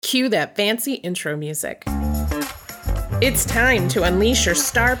Cue that fancy intro music. It's time to unleash your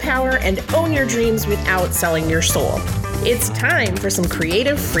star power and own your dreams without selling your soul. It's time for some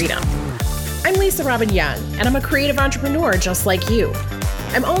creative freedom. I'm Lisa Robin Young, and I'm a creative entrepreneur just like you.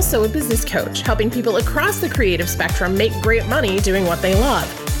 I'm also a business coach, helping people across the creative spectrum make great money doing what they love.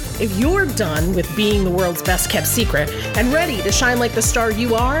 If you're done with being the world's best kept secret and ready to shine like the star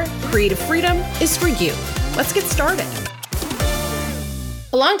you are, creative freedom is for you. Let's get started.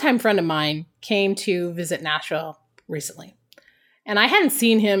 A longtime friend of mine came to visit Nashville recently, and I hadn't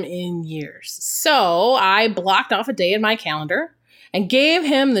seen him in years. So I blocked off a day in my calendar and gave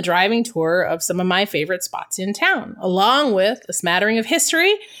him the driving tour of some of my favorite spots in town, along with a smattering of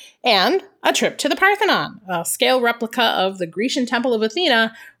history and a trip to the Parthenon, a scale replica of the Grecian Temple of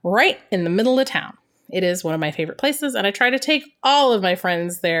Athena right in the middle of town. It is one of my favorite places, and I try to take all of my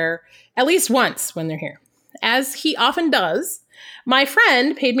friends there at least once when they're here. As he often does, my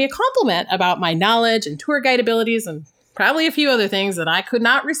friend paid me a compliment about my knowledge and tour guide abilities and probably a few other things that I could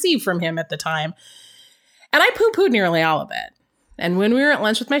not receive from him at the time. And I poo-pooed nearly all of it. And when we were at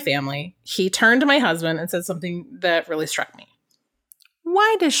lunch with my family, he turned to my husband and said something that really struck me.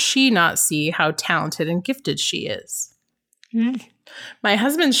 Why does she not see how talented and gifted she is? My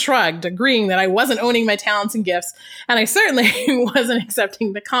husband shrugged, agreeing that I wasn't owning my talents and gifts, and I certainly wasn't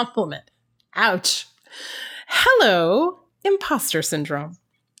accepting the compliment. Ouch. Hello, imposter syndrome.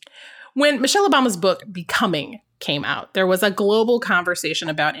 When Michelle Obama's book, Becoming, came out, there was a global conversation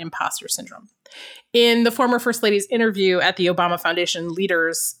about imposter syndrome. In the former First Lady's interview at the Obama Foundation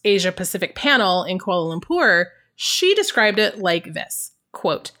Leaders Asia Pacific panel in Kuala Lumpur, she described it like this,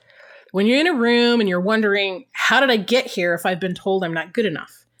 quote, "When you're in a room and you're wondering, how did I get here if I've been told I'm not good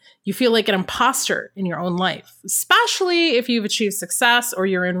enough? You feel like an imposter in your own life, especially if you've achieved success or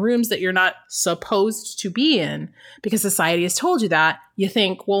you're in rooms that you're not supposed to be in because society has told you that. You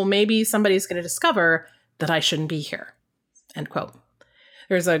think, well, maybe somebody's going to discover that I shouldn't be here," end quote.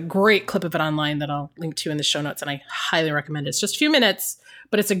 There's a great clip of it online that I'll link to in the show notes, and I highly recommend it. It's just a few minutes,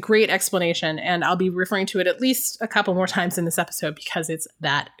 but it's a great explanation, and I'll be referring to it at least a couple more times in this episode because it's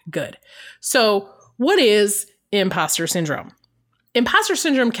that good. So what is imposter syndrome? Imposter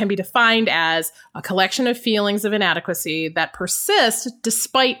syndrome can be defined as a collection of feelings of inadequacy that persist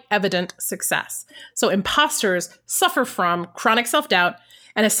despite evident success. So imposters suffer from chronic self-doubt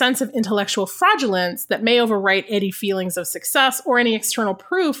and a sense of intellectual fraudulence that may overwrite any feelings of success or any external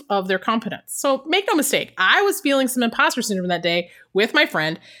proof of their competence. So make no mistake, I was feeling some imposter syndrome that day with my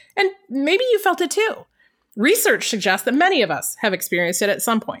friend, and maybe you felt it too. Research suggests that many of us have experienced it at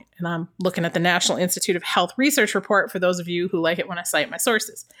some point, and I'm looking at the National Institute of Health Research report for those of you who like it when I cite my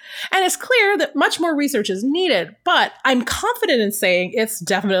sources. And it's clear that much more research is needed, but I'm confident in saying it's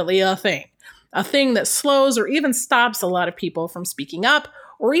definitely a thing that slows or even stops a lot of people from speaking up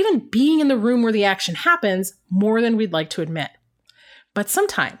or even being in the room where the action happens more than we'd like to admit. But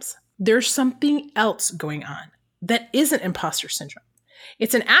sometimes there's something else going on that isn't imposter syndrome.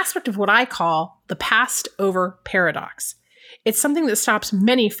 It's an aspect of what I call the passed over paradox. It's something that stops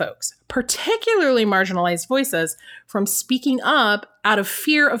many folks, particularly marginalized voices, from speaking up out of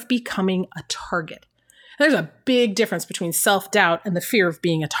fear of becoming a target. There's a big difference between self-doubt and the fear of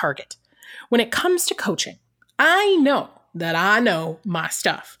being a target. When it comes to coaching, I know that I know my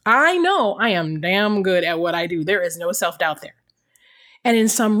stuff. I know I am damn good at what I do. There is no self-doubt there. And in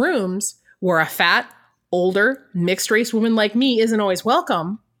some rooms where a fat, older, mixed-race woman like me isn't always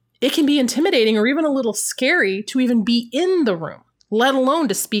welcome, it can be intimidating or even a little scary to even be in the room, let alone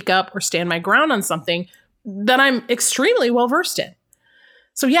to speak up or stand my ground on something that I'm extremely well-versed in.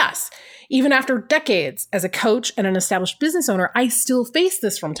 So yes, even after decades as a coach and an established business owner, I still face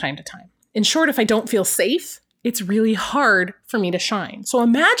this from time to time. In short, if I don't feel safe, it's really hard for me to shine. So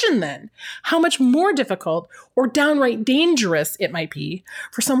imagine then how much more difficult or downright dangerous it might be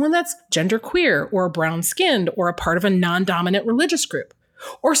for someone that's genderqueer or brown-skinned or a part of a non-dominant religious group,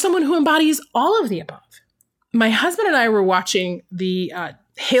 or someone who embodies all of the above. My husband and I were watching the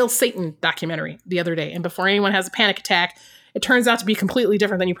Hail Satan documentary the other day, and before anyone has a panic attack, it turns out to be completely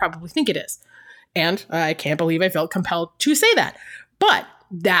different than you probably think it is. And I can't believe I felt compelled to say that. But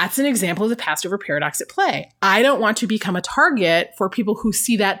that's an example of the passed over paradox at play. I don't want to become a target for people who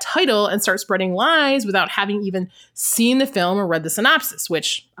see that title and start spreading lies without having even seen the film or read the synopsis,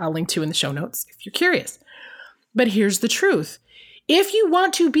 which I'll link to in the show notes if you're curious. But here's the truth. If you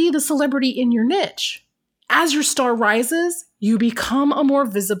want to be the celebrity in your niche, as your star rises, you become a more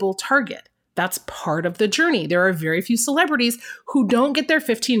visible target. That's part of the journey. There are very few celebrities who don't get their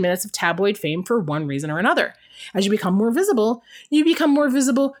 15 minutes of tabloid fame for one reason or another. As you become more visible, you become more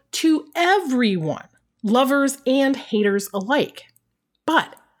visible to everyone, lovers and haters alike.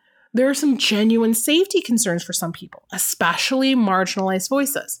 But There are some genuine safety concerns for some people, especially marginalized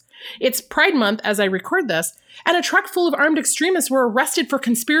voices. It's Pride Month as I record this, and a truck full of armed extremists were arrested for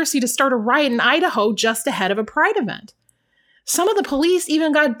conspiracy to start a riot in Idaho just ahead of a Pride event. Some of the police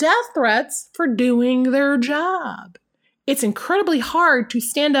even got death threats for doing their job. It's incredibly hard to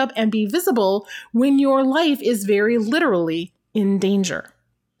stand up and be visible when your life is very literally in danger.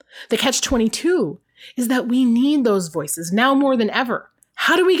 The catch-22 is that we need those voices now more than ever.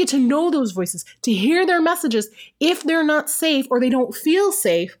 How do we get to know those voices, to hear their messages if they're not safe or they don't feel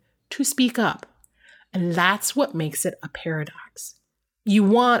safe to speak up? And that's what makes it a paradox. You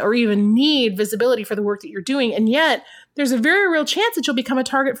want or even need visibility for the work that you're doing, and yet there's a very real chance that you'll become a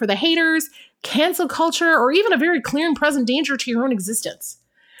target for the haters, cancel culture, or even a very clear and present danger to your own existence.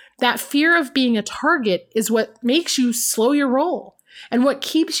 That fear of being a target is what makes you slow your roll and what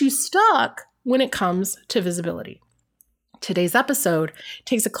keeps you stuck when it comes to visibility. Today's episode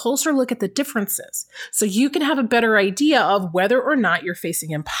takes a closer look at the differences so you can have a better idea of whether or not you're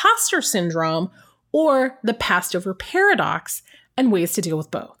facing imposter syndrome or the passed over paradox and ways to deal with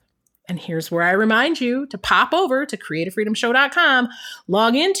both. And here's where I remind you to pop over to creativefreedomshow.com,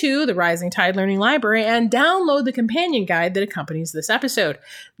 log into the Rising Tide Learning Library, and download the companion guide that accompanies this episode.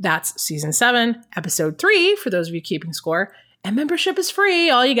 That's Season 7, Episode 3, for those of you keeping score, and membership is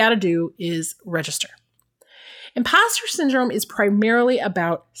free. All you got to do is register. Imposter syndrome is primarily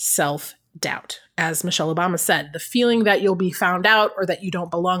about self-doubt. As Michelle Obama said, the feeling that you'll be found out or that you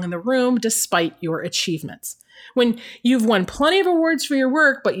don't belong in the room despite your achievements. When you've won plenty of awards for your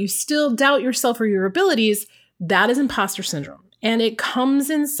work, but you still doubt yourself or your abilities, that is imposter syndrome, and it comes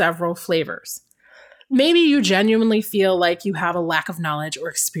in several flavors. Maybe you genuinely feel like you have a lack of knowledge or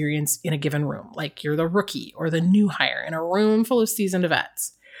experience in a given room, like you're the rookie or the new hire in a room full of seasoned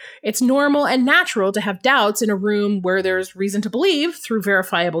vets. It's normal and natural to have doubts in a room where there's reason to believe, through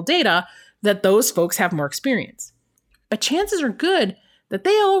verifiable data, that those folks have more experience. But chances are good that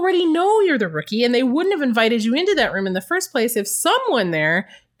they already know you're the rookie and they wouldn't have invited you into that room in the first place if someone there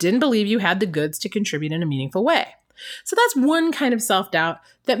didn't believe you had the goods to contribute in a meaningful way. So that's one kind of self-doubt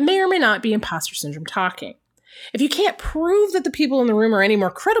that may or may not be imposter syndrome talking. If you can't prove that the people in the room are any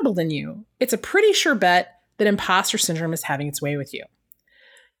more credible than you, it's a pretty sure bet that imposter syndrome is having its way with you.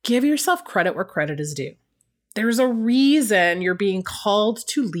 Give yourself credit where credit is due. There's a reason you're being called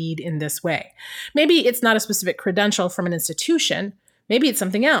to lead in this way. Maybe it's not a specific credential from an institution. Maybe it's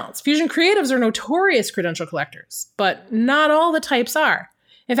something else. Fusion creatives are notorious credential collectors, but not all the types are.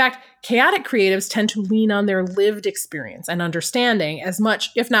 In fact, chaotic creatives tend to lean on their lived experience and understanding as much,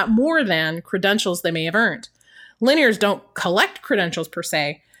 if not more than, credentials they may have earned. Linears don't collect credentials per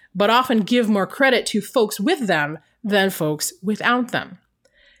se, but often give more credit to folks with them than folks without them.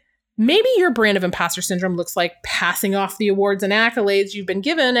 Maybe your brand of imposter syndrome looks like passing off the awards and accolades you've been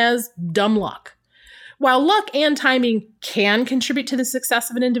given as dumb luck. While luck and timing can contribute to the success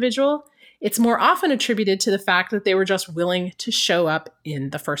of an individual, it's more often attributed to the fact that they were just willing to show up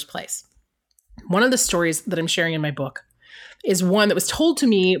in the first place. One of the stories that I'm sharing in my book is one that was told to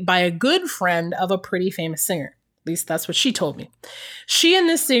me by a good friend of a pretty famous singer. At least that's what she told me. She and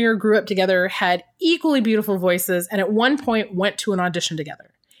this singer grew up together, had equally beautiful voices, and at one point went to an audition together.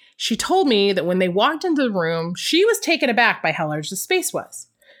 She told me that when they walked into the room, she was taken aback by how large the space was.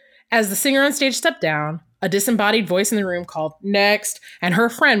 As the singer on stage stepped down, a disembodied voice in the room called, "Next," and her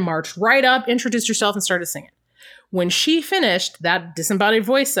friend marched right up, introduced herself, and started singing. When she finished, that disembodied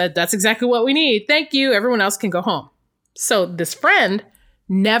voice said, "That's exactly what we need. Thank you. Everyone else can go home." So this friend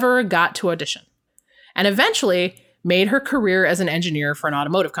never got to audition and eventually made her career as an engineer for an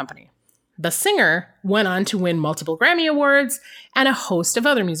automotive company. The singer went on to win multiple Grammy Awards and a host of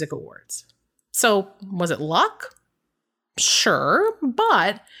other music awards. So was it luck? Sure,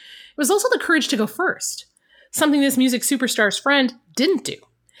 but it was also the courage to go first, something this music superstar's friend didn't do.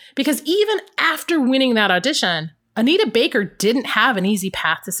 Because even after winning that audition, Anita Baker didn't have an easy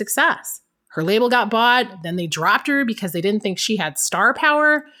path to success. Her label got bought, then they dropped her because they didn't think she had star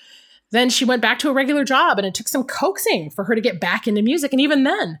power. Then she went back to a regular job, and it took some coaxing for her to get back into music. And even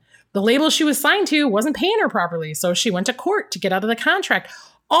then, the label she was signed to wasn't paying her properly, so she went to court to get out of the contract.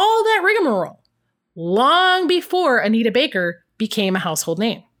 All that rigmarole long before Anita Baker became a household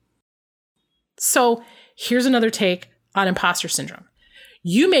name. So here's another take on imposter syndrome.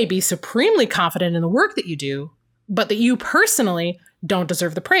 You may be supremely confident in the work that you do, but that you personally don't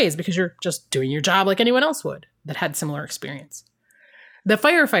deserve the praise because you're just doing your job like anyone else would that had similar experience. The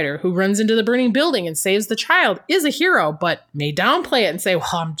firefighter who runs into the burning building and saves the child is a hero, but may downplay it and say, "Well,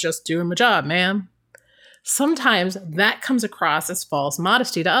 I'm just doing my job, ma'am." Sometimes that comes across as false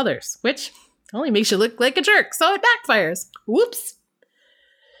modesty to others, which only makes you look like a jerk, so it backfires. Whoops.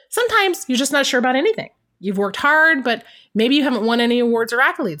 Sometimes you're just not sure about anything. You've worked hard, but maybe you haven't won any awards or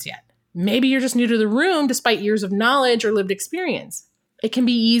accolades yet. Maybe you're just new to the room despite years of knowledge or lived experience. It can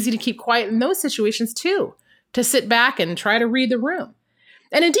be easy to keep quiet in those situations too, to sit back and try to read the room.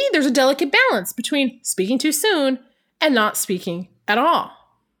 And indeed, there's a delicate balance between speaking too soon and not speaking at all.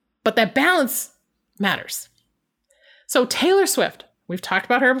 But that balance matters. So Taylor Swift, we've talked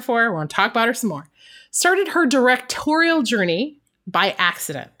about her before, we're going to talk about her some more, started her directorial journey by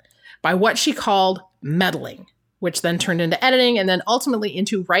accident, by what she called meddling, which then turned into editing and then ultimately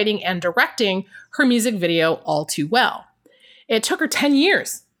into writing and directing her music video All Too Well. It took her 10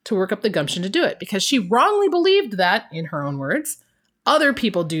 years to work up the gumption to do it because she wrongly believed that, in her own words, other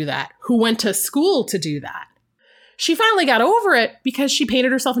people do that who went to school to do that. She finally got over it because she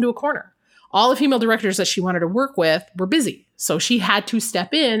painted herself into a corner. All the female directors that she wanted to work with were busy, so she had to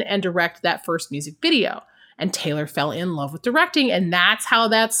step in and direct that first music video. And Taylor fell in love with directing, and that's how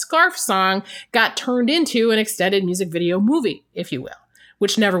that Scarf song got turned into an extended music video movie, if you will,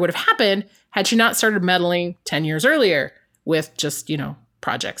 which never would have happened had she not started meddling 10 years earlier with just,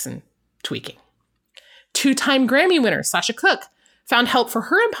 projects and tweaking. Two-time Grammy winner Sasha Cooke found help for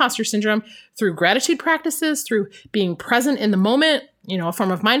her imposter syndrome through gratitude practices, through being present in the moment, a form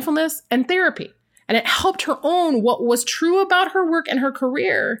of mindfulness, and therapy. And it helped her own what was true about her work and her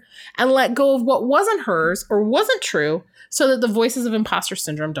career and let go of what wasn't hers or wasn't true so that the voices of imposter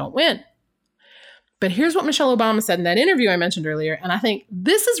syndrome don't win. But here's what Michelle Obama said in that interview I mentioned earlier, and I think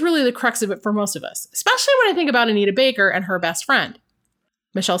this is really the crux of it for most of us, especially when I think about Anita Baker and her best friend.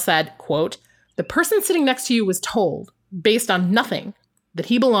 Michelle said, quote, "The person sitting next to you was told, based on nothing, that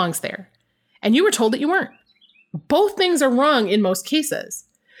he belongs there, and you were told that you weren't. Both things are wrong in most cases.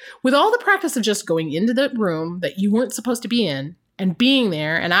 With all the practice of just going into the room that you weren't supposed to be in and being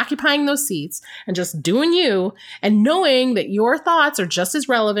there and occupying those seats and just doing you and knowing that your thoughts are just as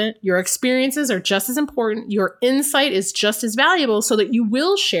relevant, your experiences are just as important, your insight is just as valuable so that you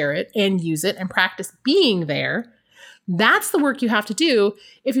will share it and use it and practice being there, that's the work you have to do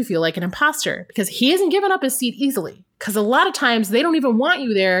if you feel like an imposter, because he isn't giving up his seat easily, because a lot of times they don't even want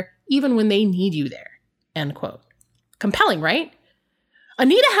you there even when they need you there." End quote. Compelling, right?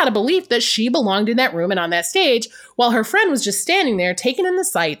 Anita had a belief that she belonged in that room and on that stage, while her friend was just standing there taking in the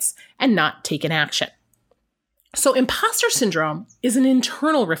sights and not taking action. So imposter syndrome is an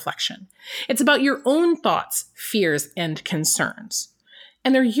internal reflection. It's about your own thoughts, fears, and concerns.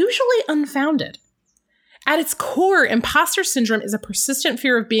 And they're usually unfounded. At its core, imposter syndrome is a persistent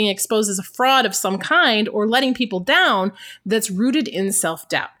fear of being exposed as a fraud of some kind or letting people down that's rooted in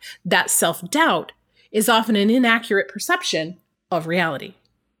self-doubt. That self-doubt is often an inaccurate perception of reality.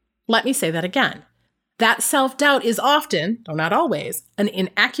 Let me say that again. That self-doubt is often, though not always, an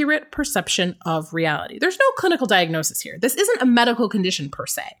inaccurate perception of reality. There's no clinical diagnosis here. This isn't a medical condition per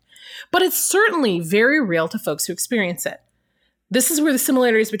se, but it's certainly very real to folks who experience it. This is where the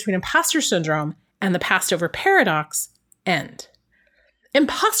similarities between imposter syndrome and the past-over paradox end.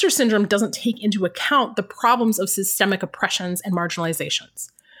 Imposter syndrome doesn't take into account the problems of systemic oppressions and marginalizations.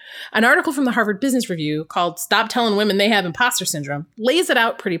 An article from the Harvard Business Review called "Stop Telling Women They Have Imposter Syndrome" lays it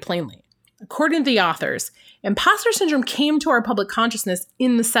out pretty plainly. According to the authors, imposter syndrome came to our public consciousness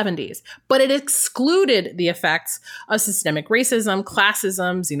in the 70s, but it excluded the effects of systemic racism,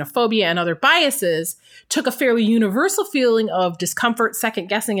 classism, xenophobia, and other biases, took a fairly universal feeling of discomfort,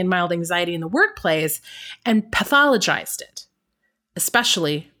 second-guessing, and mild anxiety in the workplace, and pathologized it,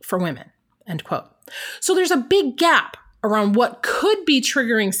 especially for women, end quote. So there's a big gap around what could be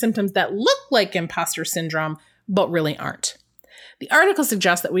triggering symptoms that look like imposter syndrome, but really aren't. The article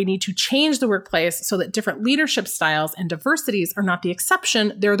suggests that we need to change the workplace so that different leadership styles and diversities are not the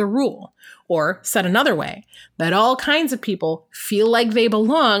exception, they're the rule. Or, said another way, that all kinds of people feel like they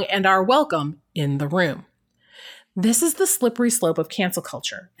belong and are welcome in the room. This is the slippery slope of cancel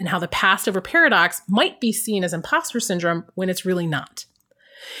culture and how the past-over paradox might be seen as imposter syndrome when it's really not.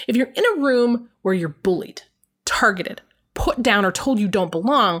 If you're in a room where you're bullied, targeted, put down, or told you don't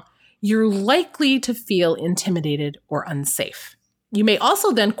belong, you're likely to feel intimidated or unsafe. You may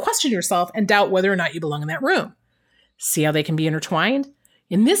also then question yourself and doubt whether or not you belong in that room. See how they can be intertwined?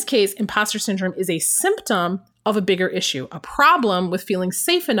 In this case, imposter syndrome is a symptom of a bigger issue, a problem with feeling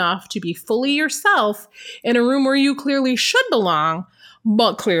safe enough to be fully yourself in a room where you clearly should belong,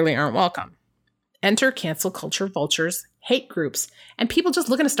 but clearly aren't welcome. Enter cancel culture vultures, hate groups, and people just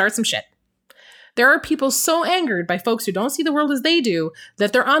looking to start some shit. There are people so angered by folks who don't see the world as they do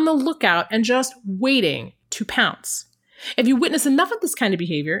that they're on the lookout and just waiting to pounce. If you witness enough of this kind of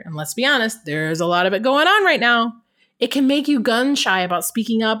behavior, and let's be honest, there's a lot of it going on right now, it can make you gun shy about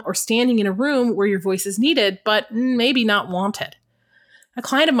speaking up or standing in a room where your voice is needed, but maybe not wanted. A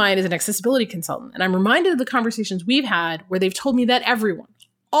client of mine is an accessibility consultant, and I'm reminded of the conversations we've had where they've told me that everyone,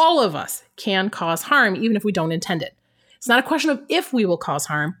 all of us, can cause harm even if we don't intend it. It's not a question of if we will cause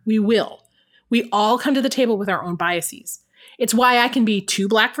harm, we will. We all come to the table with our own biases. It's why I can be too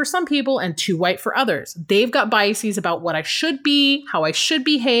black for some people and too white for others. They've got biases about what I should be, how I should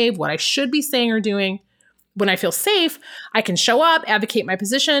behave, what I should be saying or doing. When I feel safe, I can show up, advocate my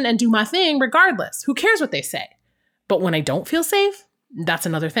position, and do my thing regardless. Who cares what they say? But when I don't feel safe, that's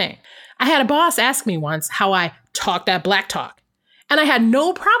another thing. I had a boss ask me once how I talk that black talk. And I had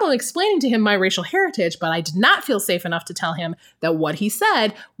no problem explaining to him my racial heritage, but I did not feel safe enough to tell him that what he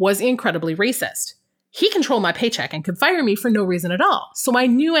said was incredibly racist. He controlled my paycheck and could fire me for no reason at all. So I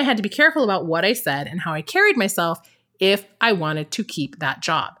knew I had to be careful about what I said and how I carried myself if I wanted to keep that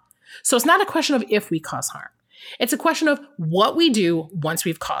job. So it's not a question of if we cause harm. It's a question of what we do once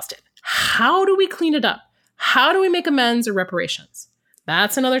we've caused it. How do we clean it up? How do we make amends or reparations?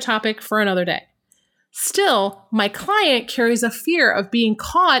 That's another topic for another day. Still, my client carries a fear of being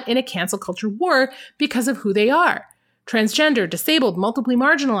caught in a cancel culture war because of who they are. Transgender, disabled, multiply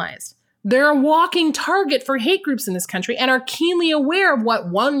marginalized. They're a walking target for hate groups in this country and are keenly aware of what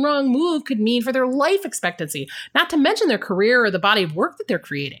one wrong move could mean for their life expectancy, not to mention their career or the body of work that they're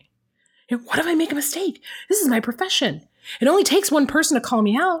creating. What if I make a mistake? This is my profession. It only takes one person to call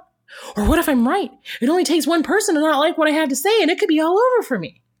me out. Or what if I'm right? It only takes one person to not like what I have to say and it could be all over for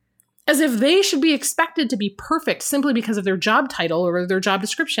me. As if they should be expected to be perfect simply because of their job title or their job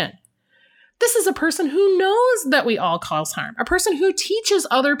description. This is a person who knows that we all cause harm, a person who teaches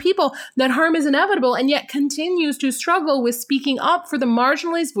other people that harm is inevitable and yet continues to struggle with speaking up for the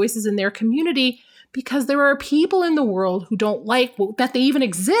marginalized voices in their community because there are people in the world who don't like that they even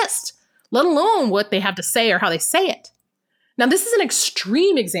exist, let alone what they have to say or how they say it. Now, this is an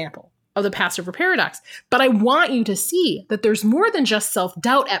extreme example of the passive paradox, but I want you to see that there's more than just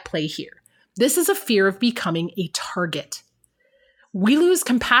self-doubt at play here. This is a fear of becoming a target. We lose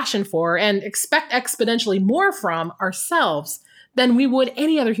compassion for and expect exponentially more from ourselves than we would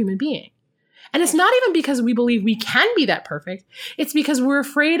any other human being. And it's not even because we believe we can be that perfect. It's because we're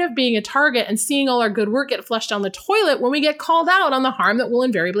afraid of being a target and seeing all our good work get flushed down the toilet when we get called out on the harm that we'll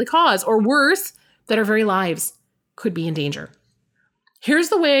invariably cause, or worse, that our very lives could be in danger. Here's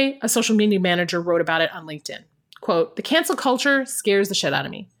the way a social media manager wrote about it on LinkedIn. Quote, "The cancel culture scares the shit out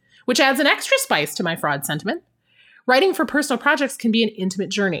of me," which adds an extra spice to my fraud sentiment. Writing for personal projects can be an intimate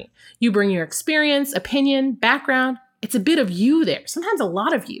journey. You bring your experience, opinion, background. It's a bit of you there, sometimes a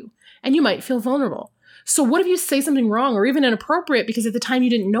lot of you, and you might feel vulnerable. So what if you say something wrong or even inappropriate because at the time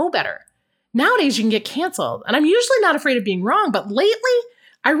you didn't know better? Nowadays, you can get canceled, and I'm usually not afraid of being wrong, but lately,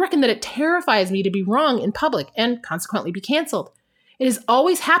 I reckon that it terrifies me to be wrong in public and consequently be canceled. It has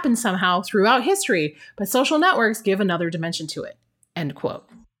always happened somehow throughout history, but social networks give another dimension to it. End quote.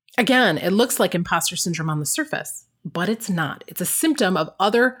 Again, it looks like imposter syndrome on the surface, but it's not. It's a symptom of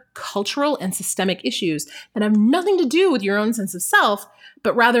other cultural and systemic issues that have nothing to do with your own sense of self,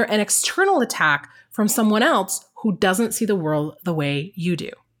 but rather an external attack from someone else who doesn't see the world the way you do.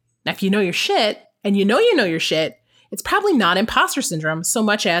 Now, if you know your shit, and you know your shit, it's probably not imposter syndrome so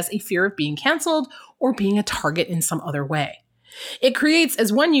much as a fear of being canceled or being a target in some other way. It creates,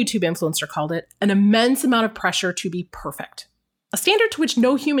 as one YouTube influencer called it, an immense amount of pressure to be perfect, a standard to which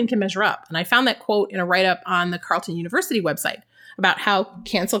no human can measure up. And I found that quote in a write-up on the Carleton University website about how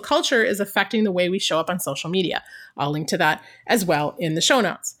cancel culture is affecting the way we show up on social media. I'll link to that as well in the show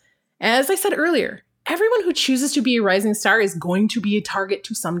notes. As I said earlier, everyone who chooses to be a rising star is going to be a target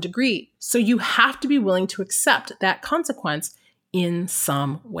to some degree. So you have to be willing to accept that consequence in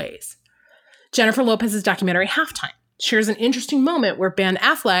some ways. Jennifer Lopez's documentary Halftime shares an interesting moment where Ben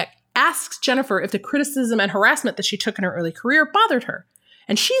Affleck asks Jennifer if the criticism and harassment that she took in her early career bothered her.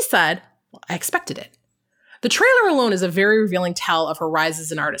 And she said, "Well, I expected it." The trailer alone is a very revealing tell of her rise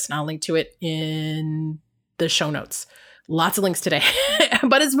as an artist, and I'll link to it in the show notes. Lots of links today,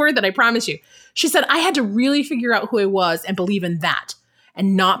 but it's worth it, I promise you. She said, "I had to really figure out who I was and believe in that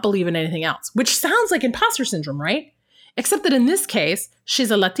and not believe in anything else," which sounds like imposter syndrome, right? Except that in this case,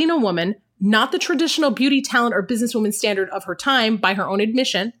 she's a Latino woman, not the traditional beauty, talent, or businesswoman standard of her time by her own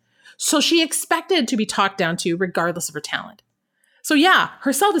admission. So she expected to be talked down to regardless of her talent. So yeah,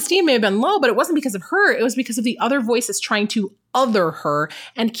 her self-esteem may have been low, but it wasn't because of her. It was because of the other voices trying to other her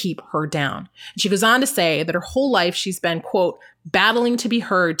and keep her down. And she goes on to say that her whole life she's been, quote, battling to be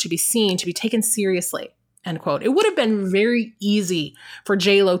heard, to be seen, to be taken seriously, end quote. It would have been very easy for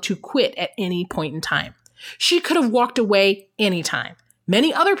J-Lo to quit at any point in time. She could have walked away anytime.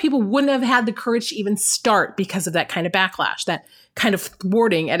 Many other people wouldn't have had the courage to even start because of that kind of backlash, that kind of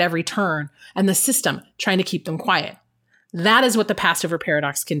thwarting at every turn, and the system trying to keep them quiet. That is what the passed over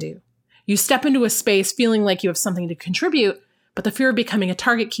paradox can do. You step into a space feeling like you have something to contribute, but the fear of becoming a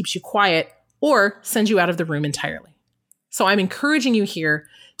target keeps you quiet or sends you out of the room entirely. So I'm encouraging you here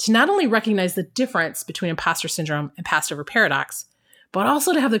to not only recognize the difference between imposter syndrome and passed over paradox, but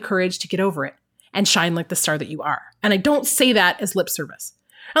also to have the courage to get over it and shine like the star that you are. And I don't say that as lip service.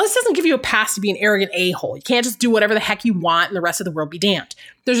 Now, this doesn't give you a pass to be an arrogant a-hole. You can't just do whatever the heck you want and the rest of the world be damned.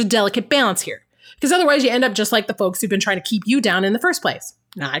 There's a delicate balance here, because otherwise you end up just like the folks who've been trying to keep you down in the first place.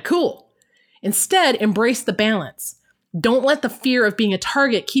 Not cool. Instead, embrace the balance. Don't let the fear of being a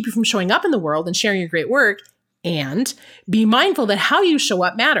target keep you from showing up in the world and sharing your great work, and be mindful that how you show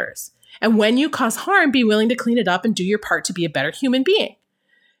up matters. And when you cause harm, be willing to clean it up and do your part to be a better human being.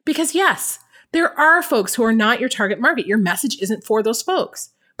 Because yes, there are folks who are not your target market. Your message isn't for those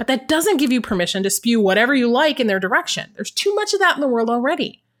folks. But that doesn't give you permission to spew whatever you like in their direction. There's too much of that in the world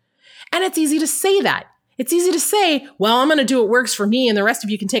already. And it's easy to say that. It's easy to say, well, I'm going to do what works for me and the rest of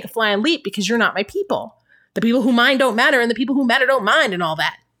you can take a flying leap because you're not my people. The people who mind don't matter and the people who matter don't mind and all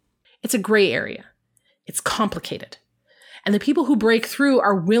that. It's a gray area. It's complicated. And the people who break through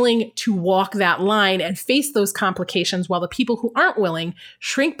are willing to walk that line and face those complications, while the people who aren't willing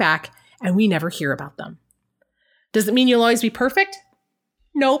shrink back and we never hear about them. Does it mean you'll always be perfect?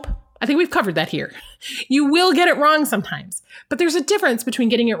 Nope. I think we've covered that here. You will get it wrong sometimes, but there's a difference between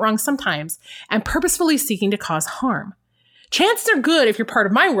getting it wrong sometimes and purposefully seeking to cause harm. Chances are good, if you're part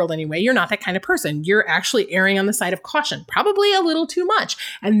of my world anyway, you're not that kind of person. You're actually erring on the side of caution, probably a little too much.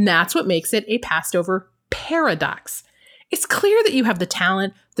 And that's what makes it a passed over paradox. It's clear that you have the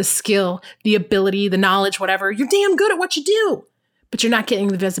talent, the skill, the ability, the knowledge, whatever. You're damn good at what you do, but you're not getting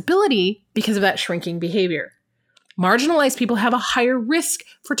the visibility because of that shrinking behavior. Marginalized people have a higher risk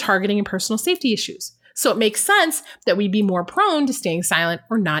for targeting and personal safety issues. So it makes sense that we'd be more prone to staying silent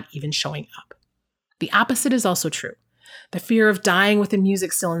or not even showing up. The opposite is also true. The fear of dying with the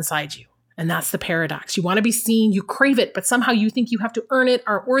music still inside you. And that's the paradox. You want to be seen, you crave it, but somehow you think you have to earn it,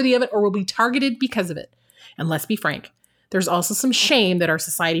 aren't worthy of it, or will be targeted because of it. And let's be frank, there's also some shame that our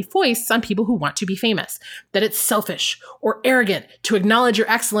society foists on people who want to be famous, that it's selfish or arrogant to acknowledge your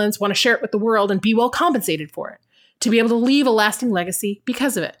excellence, want to share it with the world, and be well compensated for it, to be able to leave a lasting legacy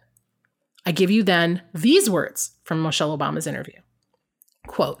because of it. I give you then these words from Michelle Obama's interview.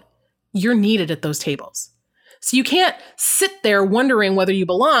 Quote, "You're needed at those tables. So you can't sit there wondering whether you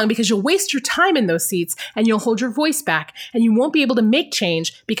belong, because you'll waste your time in those seats and you'll hold your voice back and you won't be able to make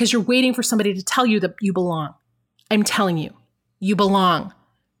change because you're waiting for somebody to tell you that you belong. I'm telling you, you belong.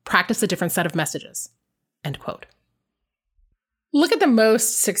 Practice a different set of messages." End quote. Look at the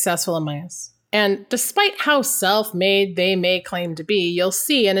most successful among us. And despite how self-made they may claim to be, you'll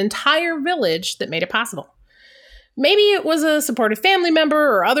see an entire village that made it possible. Maybe it was a supportive family member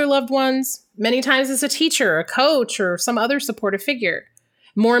or other loved ones. Many times it's a teacher, a coach, or some other supportive figure.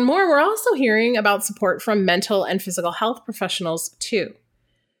 More and more, we're also hearing about support from mental and physical health professionals too.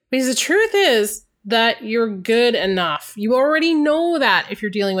 Because the truth is that you're good enough. You already know that if you're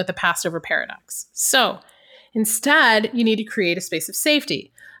dealing with the passed over paradox. So instead, you need to create a space of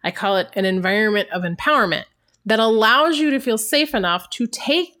safety. I call it an environment of empowerment that allows you to feel safe enough to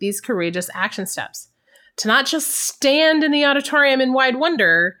take these courageous action steps. To not just stand in the auditorium in wide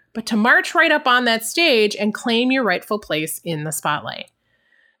wonder, but to march right up on that stage and claim your rightful place in the spotlight.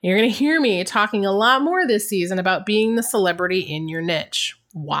 You're going to hear me talking a lot more this season about being the celebrity in your niche.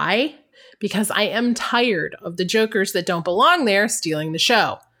 Why? Because I am tired of the jokers that don't belong there stealing the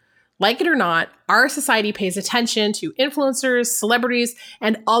show. Like it or not, our society pays attention to influencers, celebrities,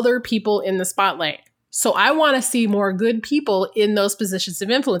 and other people in the spotlight. So I want to see more good people in those positions of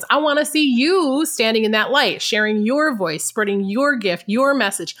influence. I want to see you standing in that light, sharing your voice, spreading your gift, your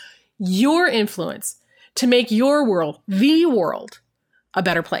message, your influence to make your world, the world, a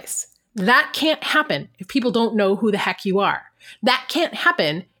better place. That can't happen if people don't know who the heck you are. That can't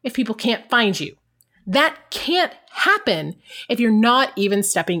happen if people can't find you. That can't happen if you're not even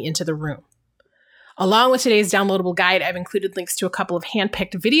stepping into the room. Along with today's downloadable guide, I've included links to a couple of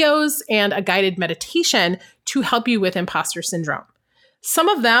handpicked videos and a guided meditation to help you with imposter syndrome. Some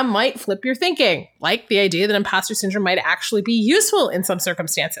of them might flip your thinking, like the idea that imposter syndrome might actually be useful in some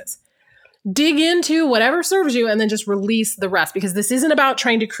circumstances. Dig into whatever serves you and then just release the rest, because this isn't about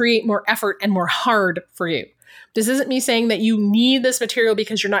trying to create more effort and more hard for you. This isn't me saying that you need this material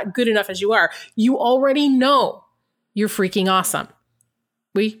because you're not good enough as you are. You already know you're freaking awesome.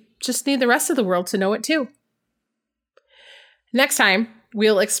 We just need the rest of the world to know it too. Next time,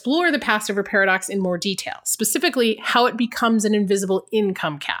 we'll explore the passed over paradox in more detail, specifically how it becomes an invisible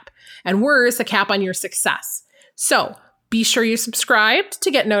income cap, and worse, a cap on your success. So Be sure you subscribed to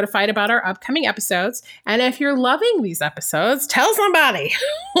get notified about our upcoming episodes. And if you're loving these episodes, tell somebody.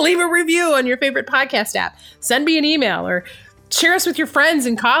 Leave a review on your favorite podcast app. Send me an email or share us with your friends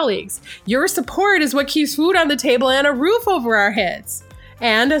and colleagues. Your support is what keeps food on the table and a roof over our heads.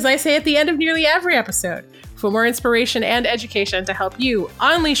 And as I say at the end of nearly every episode, for more inspiration and education to help you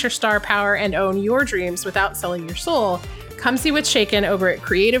unleash your star power and own your dreams without selling your soul, come see what's shaken over at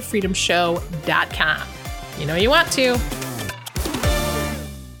creativefreedomshow.com. You know you want to.